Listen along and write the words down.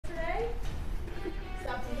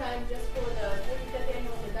just for the 45th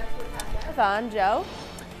annual New Bedford Half Marathon. Joe?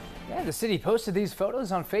 Yeah, the city posted these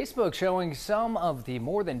photos on Facebook showing some of the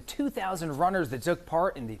more than 2,000 runners that took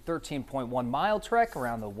part in the 13.1 mile trek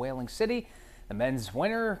around the Whaling City. The men's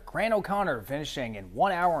winner, Grant O'Connor, finishing in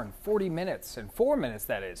 1 hour and 40 minutes, and 4 minutes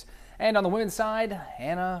that is. And on the women's side,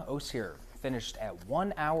 Hannah Osier finished at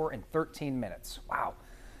 1 hour and 13 minutes. Wow.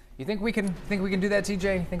 You think we can do that,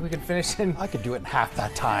 TJ? Think we can finish in? I could do it in half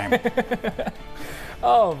that time.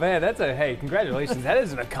 Oh man, hey, congratulations. That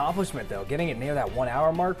is an accomplishment though, getting it near that 1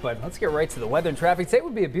 hour mark. But let's get right to the weather and traffic. Today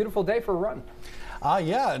would be a beautiful day for a run.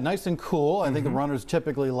 Yeah, nice and cool. I think the runners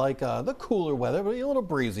typically like the cooler weather, but a little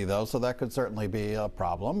breezy though, so that could certainly be a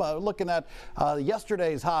problem. Looking at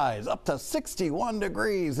yesterday's highs, up to 61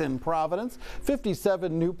 degrees in Providence,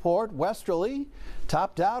 57 Newport, Westerly,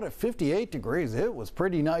 topped out at 58 degrees. It was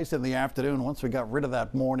pretty nice in the afternoon once we got rid of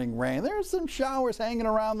that morning rain. There's some showers hanging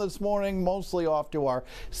around this morning, mostly off to our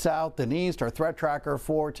south and east. Our threat tracker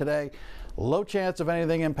for today, low chance of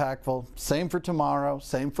anything impactful. Same for tomorrow,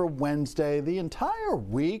 same for Wednesday. The entire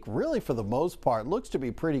week, really for the most part, looks to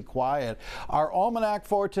be pretty quiet. Our almanac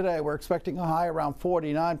for today, we're expecting a high around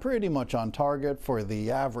 49, pretty much on target for the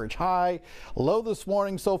average high. Low this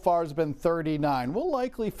morning so far has been 39. We'll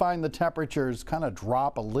likely find the temperatures kind of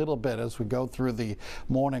drop a little bit as we go through the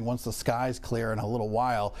morning once the skies clear in a little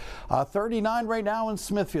while. 39 right now in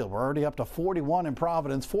Smithfield. We're already up to 41 in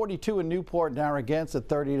Providence, 42 in Newport, Narragansett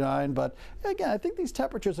 39, but again, I think these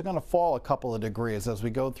temperatures are going to fall a couple of degrees as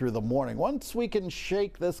we go through the morning. Once we can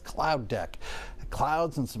shake this cloud deck,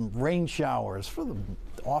 clouds and some rain showers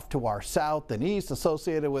off to our south and east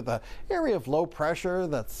associated with an area of low pressure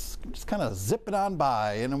that's just kind of zipping on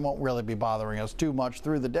by, and it won't really be bothering us too much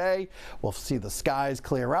through the day. We'll see the skies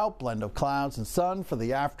clear out, blend of clouds and sun for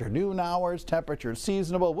the afternoon hours. Temperatures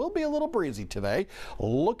seasonable. Will be a little breezy today.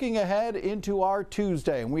 Looking ahead into our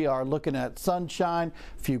Tuesday, and we are looking at sunshine,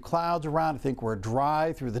 a few clouds around. I think we're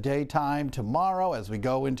dry through the daytime tomorrow. As we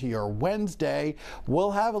go into your Wednesday,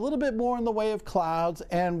 we'll have a little bit more in the way of clouds,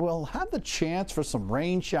 and we'll have the chance for some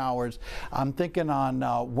rain showers. I'm thinking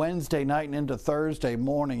on Wednesday night and into Thursday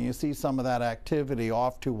morning, you see some of that activity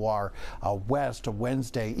off to our west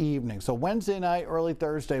Wednesday evening. So Wednesday night, early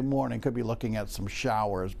Thursday morning, could be looking at some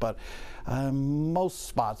showers, but most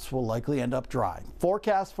spots will likely end up dry.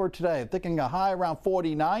 Forecast for today, thinking a high around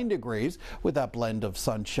 49 degrees with that blend of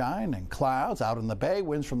sunshine and clouds. Out in the bay,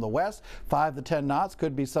 winds from the west, 5 to 10 knots,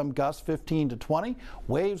 could be some gusts 15 to 20.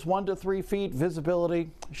 Waves 1 to 3 feet.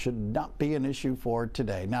 Visibility should not be an issue for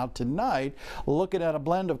today. Now tonight, looking at a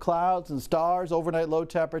blend of clouds and stars. Overnight low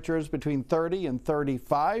temperatures between 30 and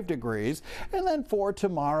 35 degrees. And then for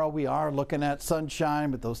tomorrow, we are looking at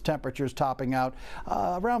sunshine with those temperatures topping out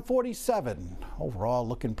around 47. Overall,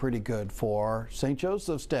 looking pretty good for St.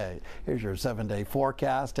 Joseph's Day. Here's your 7-day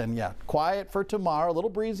forecast, and yeah, quiet for tomorrow, a little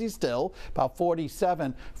breezy still, about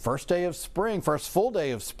 47. First day of spring, first full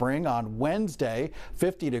day of spring on Wednesday,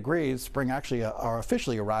 50 degrees. Spring actually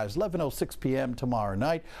officially arrives 11:06 p.m. tomorrow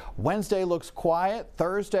night. Wednesday looks quiet.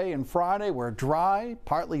 Thursday and Friday we're dry,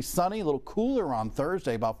 partly sunny, a little cooler on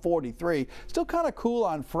Thursday, about 43. Still kind of cool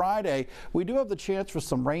on Friday. We do have the chance for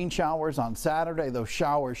some rain showers on Saturday. Those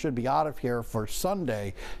showers should be out of here for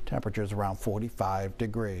Sunday. Temperatures around 45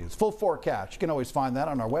 degrees. Full forecast, you can always find that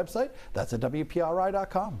on our website. That's at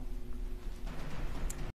WPRI.com.